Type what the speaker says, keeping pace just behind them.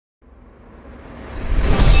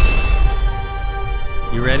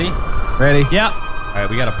You ready? Ready? Yeah. All right,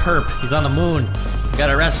 we got a perp. He's on the moon. We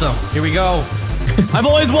gotta arrest him. Here we go. I've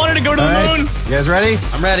always wanted to go to the moon. You guys ready?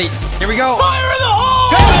 I'm ready. Here we go. Fire in the hole!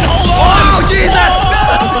 Kevin, hold on! Oh, Jesus!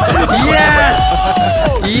 Yes!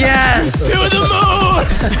 Yes! To the moon!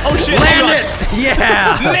 Oh shit! Land it!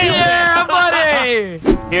 Yeah! Yeah, buddy!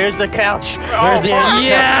 Here's the couch. Where's it?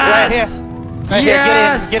 Yes! Right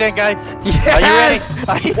Yes! here. Get in, guys. Yes!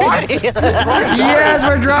 Are you ready? Yes,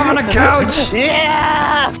 we're driving a couch!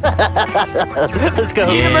 Yeah! Let's go.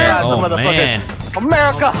 Yeah, Some oh motherfuckers. man.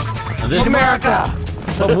 America! This America!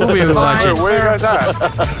 what movie are we watching? Where you guys at? Oh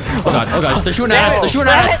god, oh gosh, they're shooting at us, they're shooting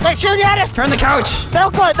at us! They're shooting at us! Turn the couch!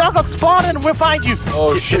 They'll go spawn and we'll find you.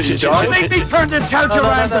 Oh shit, you done? Make me turn this couch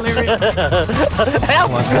around, Delirious.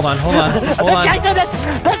 Help! Hold on. They're chasing it!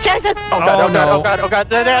 They're chasing! Oh god, Oh, oh god, no. oh god, oh god.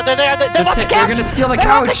 They're there, they're on the couch! They're gonna steal the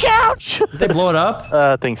They're on the couch! couch! Did they blow it up?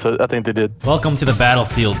 I think so. I think they did. Welcome to the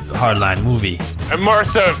Battlefield Hardline movie.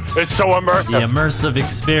 Immersive. It's so The immersive. immersive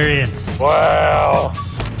experience. Wow.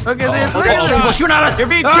 Look at this. Oh, people shooting at us! You're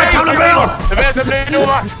being Alright, chased. time to bail!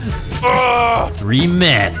 Ugh. 3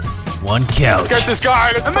 men, 1 couch. Get this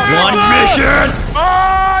guy. Let's go. 1 mission!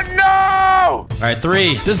 Oh no! Alright,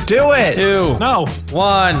 3, Just do it. 2, No.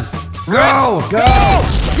 1, go! Go.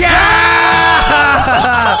 Yeah!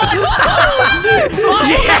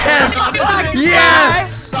 Yes!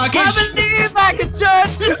 Yes! I believe I can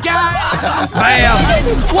judge this guy. Bam!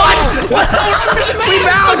 What? We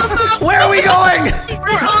bounced! Where are we going?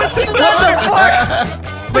 What the fuck?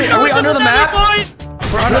 Wait, are we under the map?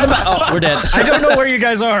 We're under the map. Oh, we're dead. I don't know where you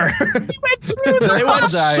guys are. They went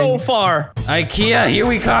so far. IKEA, here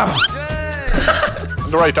we come.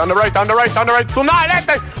 On the right, on the right, on the right, on the right. Do not let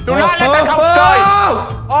the couch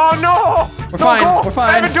die. Oh no! We're fine. We're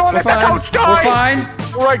fine. Evan, don't We're let the couch fine. die. We're fine.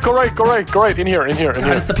 Go right. In here.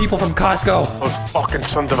 God, it's the people from Costco. Those fucking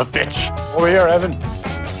sons of a bitch. Over here, Evan.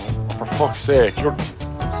 For fuck's sake, you're.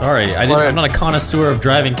 Sorry, I'm not a connoisseur of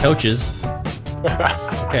driving couches.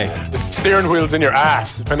 Okay. The steering wheel's in your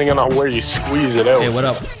ass, depending on where you squeeze it out. Hey, what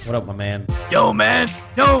up? What up, my man? Yo, man.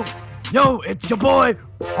 Yo, it's your boy.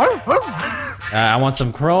 I want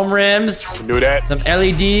some chrome rims, We can do that. some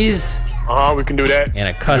LEDs, We can do that. and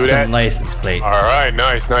a that. custom license plate All right,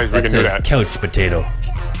 nice. We that can do says that. couch potato.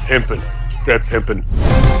 Pimpin'. Straight pimpin'.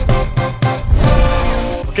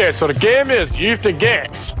 Okay, so the game is you have to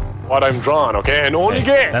guess what I'm drawing, okay? And only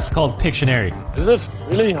guess. That's called Pictionary. Is it?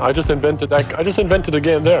 Really? I just invented that. I just invented a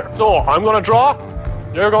game there. So I'm gonna draw.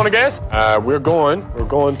 You're gonna guess. We're going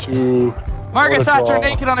to. Margaret Wanna Thatcher draw.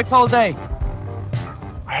 naked on a cold day.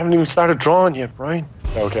 I haven't even started drawing yet, Brian.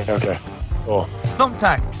 Okay. Oh.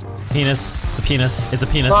 Thumbtacks. Penis. It's a penis. It's a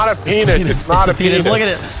penis. Not a penis. It's not a penis. Look at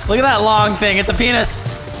it. Look at that long thing. It's a penis.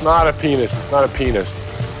 It's not a penis. It's not a penis.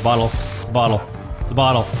 Bottle. It's a bottle. It's a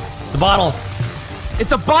bottle. It's a bottle.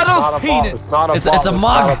 It's a Not bottle a bottle. penis. It's not a It's bottle. a It's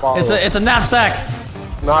not mug. bottle. It's a knapsack.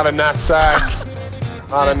 Not a knapsack.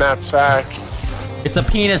 Not a knapsack. It's a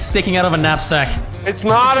penis sticking out of a knapsack. It's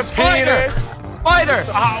not a Spider. penis. Spider.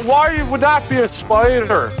 Why would that be a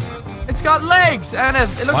spider? It's got legs and it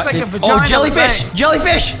looks What? like a Oh, vagina. with jellyfish! legs.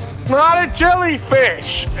 Jellyfish! It's not a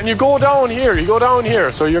jellyfish. And you go down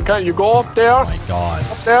here. So you go up there, Oh my god.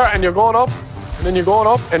 and you're going up, and then you're going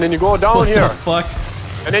up, and then you go down What here, the fuck?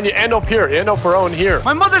 and then you end up here. You end up around here.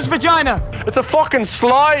 My mother's vagina. It's a fucking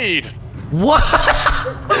slide. What?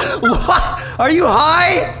 What? Are you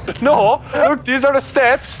high? No, look, these are the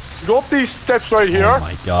steps. You go up these steps right here. Oh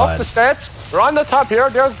my God. Up the steps. We're on the top here.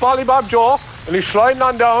 There's Bolly Bob Joe, and he's sliding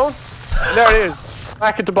on down. And there it is.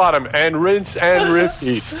 Back at the bottom, and rinse and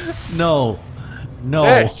repeat. No. No.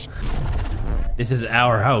 Yes. This is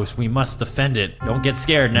our house. We must defend it. Don't get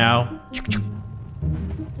scared now.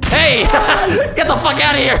 Hey! Get the fuck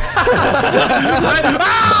out of here!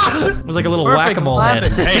 It was like a little Perfect whack-a-mole head.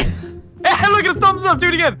 landing. Hey! Hey, look at the thumbs up. Do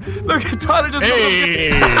it again. Look at Tyler just.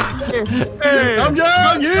 Hey! Hey. I'm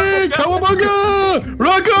John! Yeah! Cowabunga!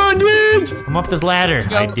 Rock on, dude! Come up this ladder.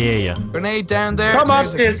 I dare you. Grenade down there. Come up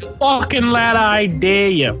There's this fucking ladder, I dare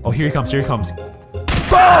you. Oh, here he comes. Here he comes. Boom!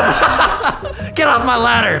 Get off my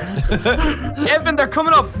ladder! Evan, they're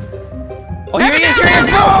coming up. Oh, here he is! Here he is!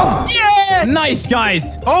 Boom! Yeah! Nice,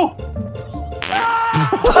 guys. Oh!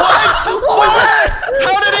 What was that?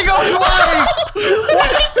 How did he go flying?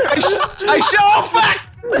 I show back.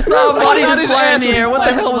 I saw a body just fly in the air. What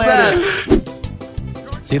the hell was that?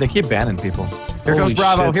 See, they keep banning people. Here comes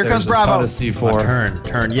Bravo. Here comes Bravo. A C4.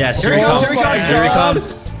 Turn. Yes, Here he comes. Here he comes. Here he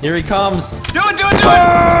comes. Here he comes. Do it.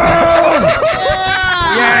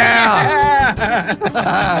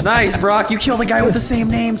 Yeah! Nice, Brock. You killed the guy with the same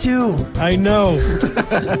name, too. I know.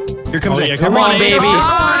 Here comes Come on, baby. Come on.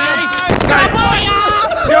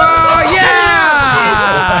 Oh, yeah!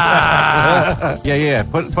 Yeah.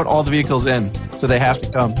 Put all the vehicles in, so they have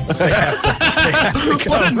to come. What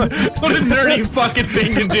a nerdy fucking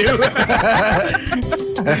thing to do.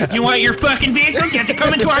 You want your fucking vehicles? You have to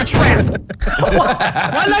come into our trap.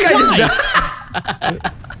 Why This guy just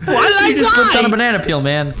died. You just slipped on a banana peel,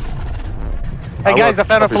 man. Hey guys, I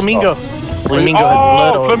found a flamingo. Flamingo has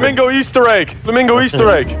blood Oh, all flamingo Easter egg. Flamingo Easter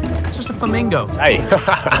egg. It's just a flamingo. Hey.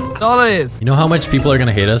 That's all it is. You know how much people are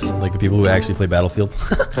gonna hate us? Like the people who actually play Battlefield.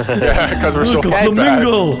 Yeah, because we're so Look, a fast.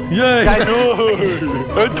 flamingo! Yay! Guys, A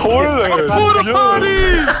toilet. Porta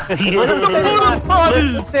potty! It's a porta potty!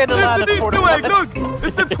 Stand in line It's an at porta Easter egg, look!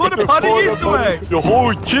 It's a porta potty Easter egg! The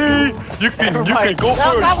whole key. You can go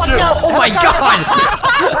first. Yes. Oh my god!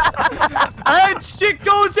 And shit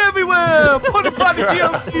goes everywhere! Porta potty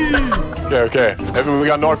DLC! Okay. Evan, we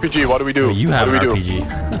got an RPG. What do we do? You have an what do we RPG. Do?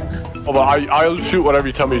 Oh, well, I'll shoot whatever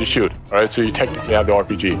you tell me to shoot. All right, so you technically have the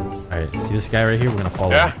RPG. Alright, see this guy right here? We're gonna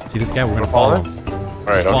follow Yeah? him. See this guy? We're gonna follow him. All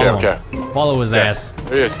right, Just follow okay. him. Follow his ass.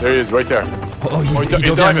 There he is, right there. Oh, he he's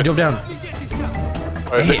dove down, he diving. dove down. All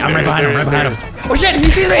right, Hey, I'm right behind him, right behind him. there Oh shit, he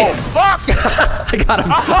sees me! he is. Fuck! I got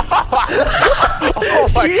him. Oh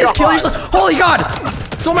my You just God. kill yourself. Holy god!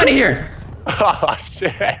 So many here! Oh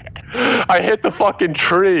shit! I hit the fucking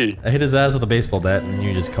tree. I hit his ass with a baseball bat, and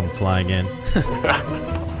you just come flying in.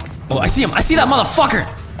 Oh, I see him! I see that motherfucker!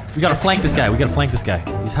 We gotta flank this guy. We gotta flank this guy.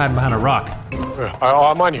 He's hiding behind a rock.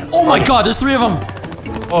 I'm on you. Oh my god, there's 3 of them!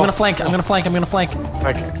 I'm gonna flank. I'm gonna flank.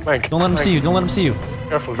 Flank. Don't let him see you. Don't let him see you.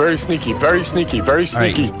 Careful. Very sneaky. Very sneaky. Very All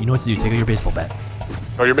right, sneaky. you know what to do. Take out your baseball bat.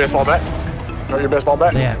 Oh, your baseball bat? Oh, your baseball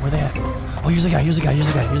bat? Where they at? Where they at? Oh, here's a guy. Here's a guy. Here's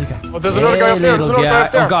a guy. Here's a guy. Oh, there's another guy up there. There's little another guy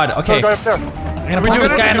up guy. there. Oh god. Okay. Another guy up there. I'm gonna punch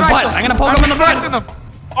this guy in the butt. I'm gonna poke him in the butt.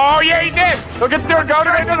 Oh yeah, he did. Look at there. Go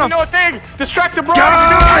there. No thing. Distract the bro.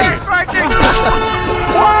 Guys! Distracting!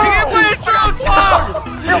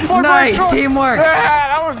 Nice teamwork.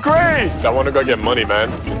 Yeah, that was great. I want to go get money, man.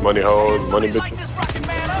 Money hoes, money bitches.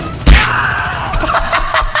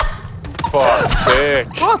 Fuck's sake.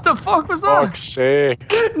 What the fuck was that? Fuck's sake.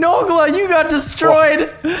 Nogla, you got destroyed.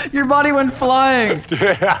 Your body went flying.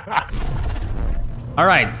 All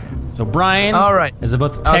right. So Brian is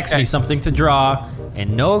about to text me something to draw,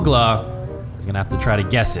 and Nogla is gonna have to try to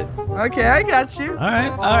guess it. Okay, I got you. All right.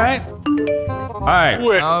 All right. All right.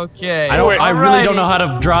 Wait. Okay. I really don't know how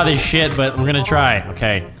to draw this shit, but we're gonna try.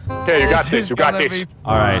 Okay. Okay, you got this. You got this.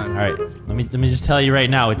 All right. All right. Let me just tell you right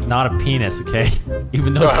now, it's not a penis. Okay.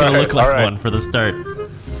 Even though it's gonna look like one for the start.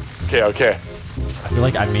 Okay. Okay. I feel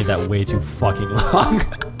like I made that way too fucking long.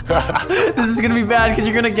 This is gonna be bad because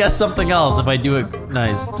you're gonna guess something else if I do it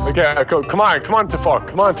nice. Okay. Come on to fuck.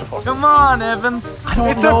 Come on to fuck. Come on, Evan. I don't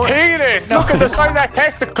It's know. a penis. Look at the size of that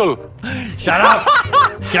testicle. Shut up!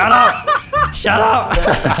 Shut up! Shut up!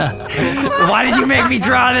 Why did you make me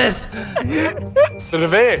draw this? Is it a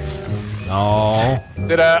vase? No. Is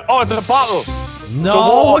it a? Oh, it's a bottle.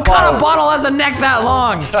 No. What kind of bottle has a neck that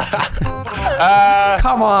long?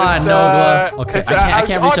 Come on, Nogla. Okay, I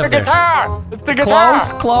can't reach up there. there. It's the guitar.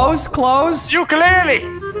 Close. Ukulele.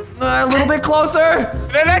 A little bit closer.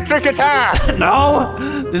 An electric guitar. No.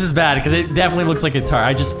 This is bad because it definitely looks like a guitar.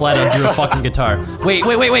 I just flat out drew a fucking guitar. Wait.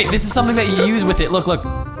 This is something that you use with it. Look.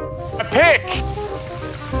 A pick.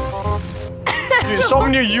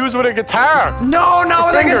 Something you use with a guitar. No, not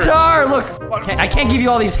with a fingers. guitar. Look. I can't give you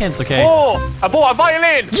all these hints, okay? Oh, a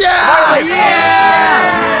violin. Yeah!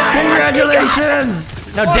 Yeah! Congratulations!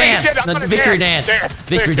 Now dance. shit, I'm The gonna victory dance. dance.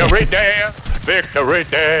 Victory Victory dance. dance. Victory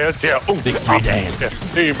dance. Yeah. Ooh, Victory dance.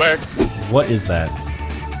 Team back. What is that?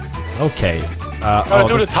 Okay. Gotta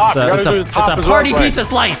do the top. You gotta do the top it's a as well, party Brian. pizza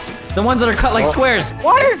slice. The ones that are cut like squares.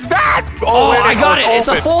 What is that? Oh, wait, I got it. It's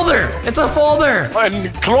a open. folder. It's a folder.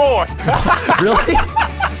 And closed. Really?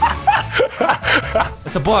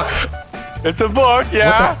 It's a book. It's a book,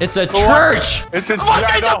 yeah. It's a church. It's a Look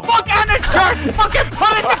at the book and the church! Fucking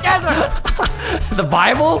put it together! The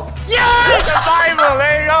Bible? Yes! The Bible,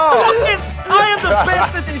 there you go. Fucking, I am the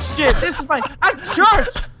best at this shit. This is my at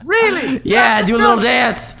church. Really? Yeah, At do a church. little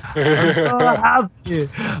dance. I'm so happy.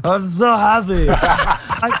 I'm so happy.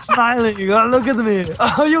 I'm smiling. Look at me.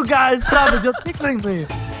 Oh, you guys, stop it. You're tickling me.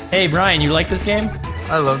 Hey, Brian, you like this game?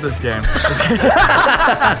 I love this game.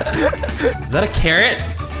 Is that a carrot?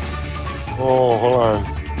 Oh, hold on.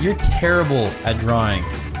 You're terrible at drawing.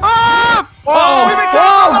 Ah! Oh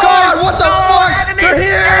God! What the fuck? They're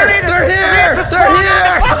here! They're here! They're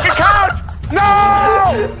here! The couch! No!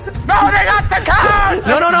 No, they got the couch!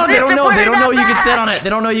 No! They don't know. They don't know you can sit on it. They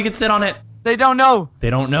don't know you can sit on it. They don't know. They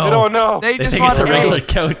don't know. I don't know. They They just think want it's a to regular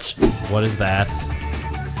couch. What is that?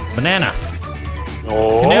 Banana.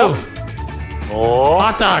 Oh. Canoe. Oh.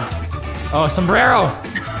 Hot dog. Oh, sombrero.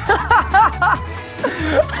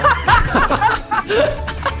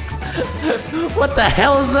 What the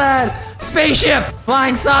hell is that? Spaceship!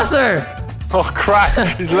 Flying saucer! Oh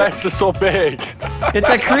crap, his legs are so big. It's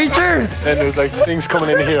a creature? And there's like things coming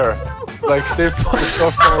in here. Like stiff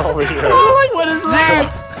stuff coming over here. What is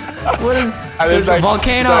that? What is... There's a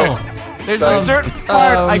volcano. There's a certain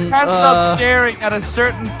part. I can't stop staring at a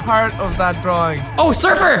certain part of that drawing. Oh,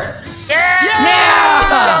 surfer!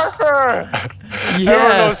 Yeah! Surfer! Yes!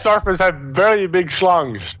 Everyone knows surfers have very big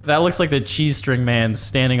schlongs. That looks like the cheese string man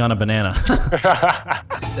standing on a banana.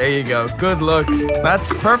 There you go. Good look.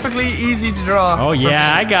 That's perfectly easy to draw. Oh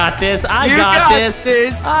yeah, I got this. I got this.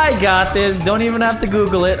 I got this. Don't even have to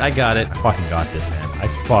Google it. I got it. I fucking got this, man. I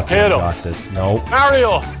fucking got this. No.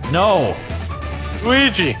 Mario! No.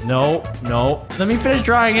 Luigi! No. No. Let me finish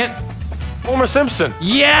drawing it. Homer Simpson!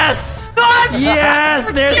 Yes!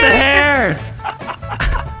 Yes! There's the hair!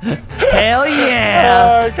 Hell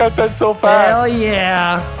yeah! I got that so fast. Hell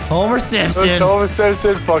yeah! Homer Simpson. Homer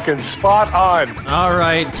Simpson, fucking spot on. All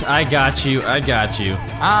right, I got you. I got you.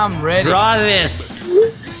 I'm ready. Draw this.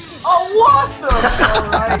 Oh, what the?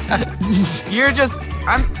 Alright. You're just.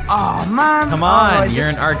 Oh, man. Come on, you're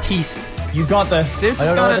an artiste. You got this. This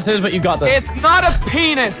is gonna. This is what you got this. It's not a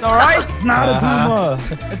penis, alright? It's not a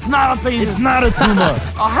tumor. It's not a penis. It's not a tumor.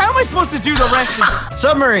 Oh, how am I supposed to do the rest of it?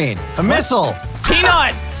 Submarine. A missile.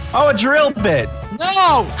 Peanut. Oh, a drill bit.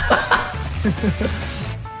 No!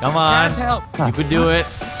 Come on. Can't help. You could do it.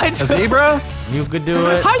 A zebra? You could do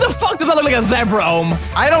it. How the fuck does that look like a zebra, Ohm?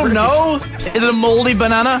 I don't know. Is it a moldy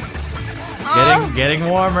banana? Getting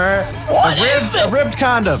warmer. A ribbed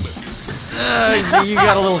condom. You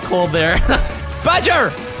got a little cold there.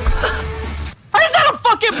 Badger! How's that a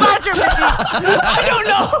fucking badger? I don't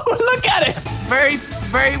know. Look at it.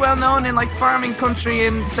 Very well known in like farming country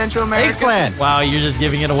in Central America. Eggplant. Wow, you're just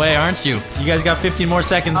giving it away, aren't you? You guys got 15 more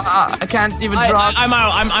seconds. I can't even draw. I'm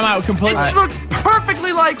out. I'm out completely. It looks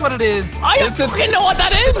perfectly like what it is. I don't fucking know what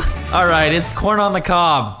that is. All right, it's corn on the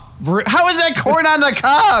cob. How is that corn on the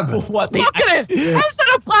cob? What the? Look at it. How's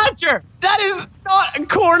that a badger? That is not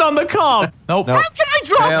corn on the cob. Nope. How can I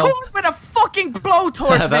draw corn with a fucking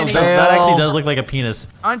blowtorch, that Vinny? actually does look like a penis.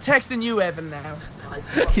 I'm texting you, Evan, now.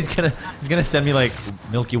 He's gonna send me like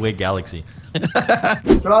Milky Way galaxy.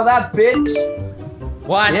 Draw that bitch.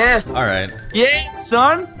 What? Yes. All right. Yeah,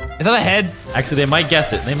 son. Is that a head? Actually, they might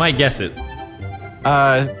guess it. They might guess it.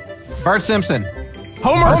 Bart Simpson.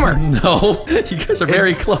 Homer. No, you guys are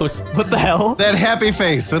very close. What the hell? That happy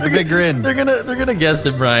face with the big grin. They're gonna guess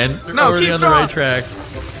it, Brian. They're No, already keep on the right track.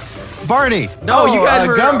 Barney. No, you guys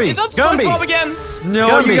were Gumby. Is that Gumby. SpongeBob again? No,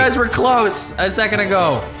 Gumby. you guys were close a second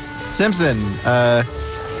ago. Simpson.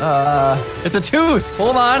 It's a tooth.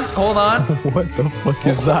 Hold on. What the fuck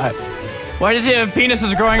is that? Why does he have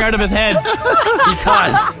penises growing out of his head?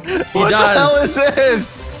 Because he What the hell does. is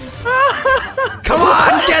this? Come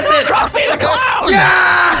on, guess it. Frosty the Clown!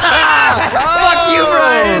 Yeah! Fuck you,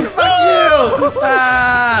 Brian. Fuck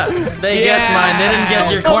you. They guessed mine. They didn't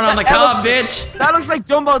guess your corn on the cob, bitch. That looks like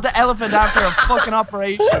Dumbo the elephant after a fucking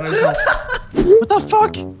operation or something. What the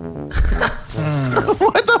fuck?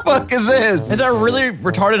 What the fuck is this? Is that a really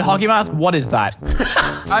retarded hockey mask? What is that?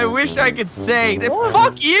 I wish I could say,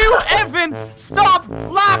 fuck you, Evan! Stop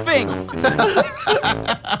laughing!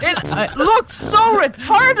 It looks so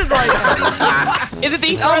retarded right now. Is it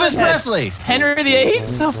the Elvis Presley. Henry VIII?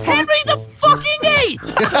 Henry the fucking VIII!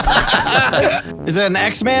 Is it an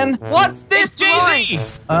X-Man? What's this Jay-Z!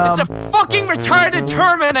 line? It's a fucking retarded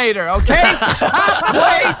Terminator, okay?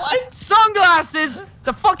 Half-waist, sunglasses,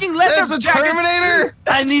 the fucking leather There's the jacket. Terminator?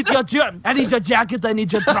 I need your jacket, I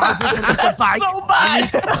need your trousers, I need your bike. So bad!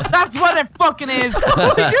 That's what it fucking is.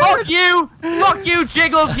 Fuck you,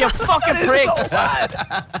 Jiggles, you fucking prick.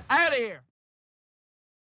 Out of here.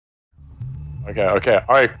 Okay,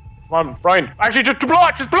 alright. Come on, Brian. Actually, just blow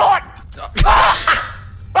it!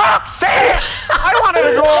 Fuck, say it! I wanted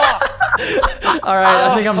to go! All right,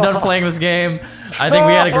 I think I'm done playing this game. I think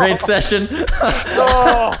we had a great session.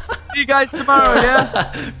 See you guys tomorrow,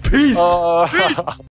 yeah? Peace. Peace.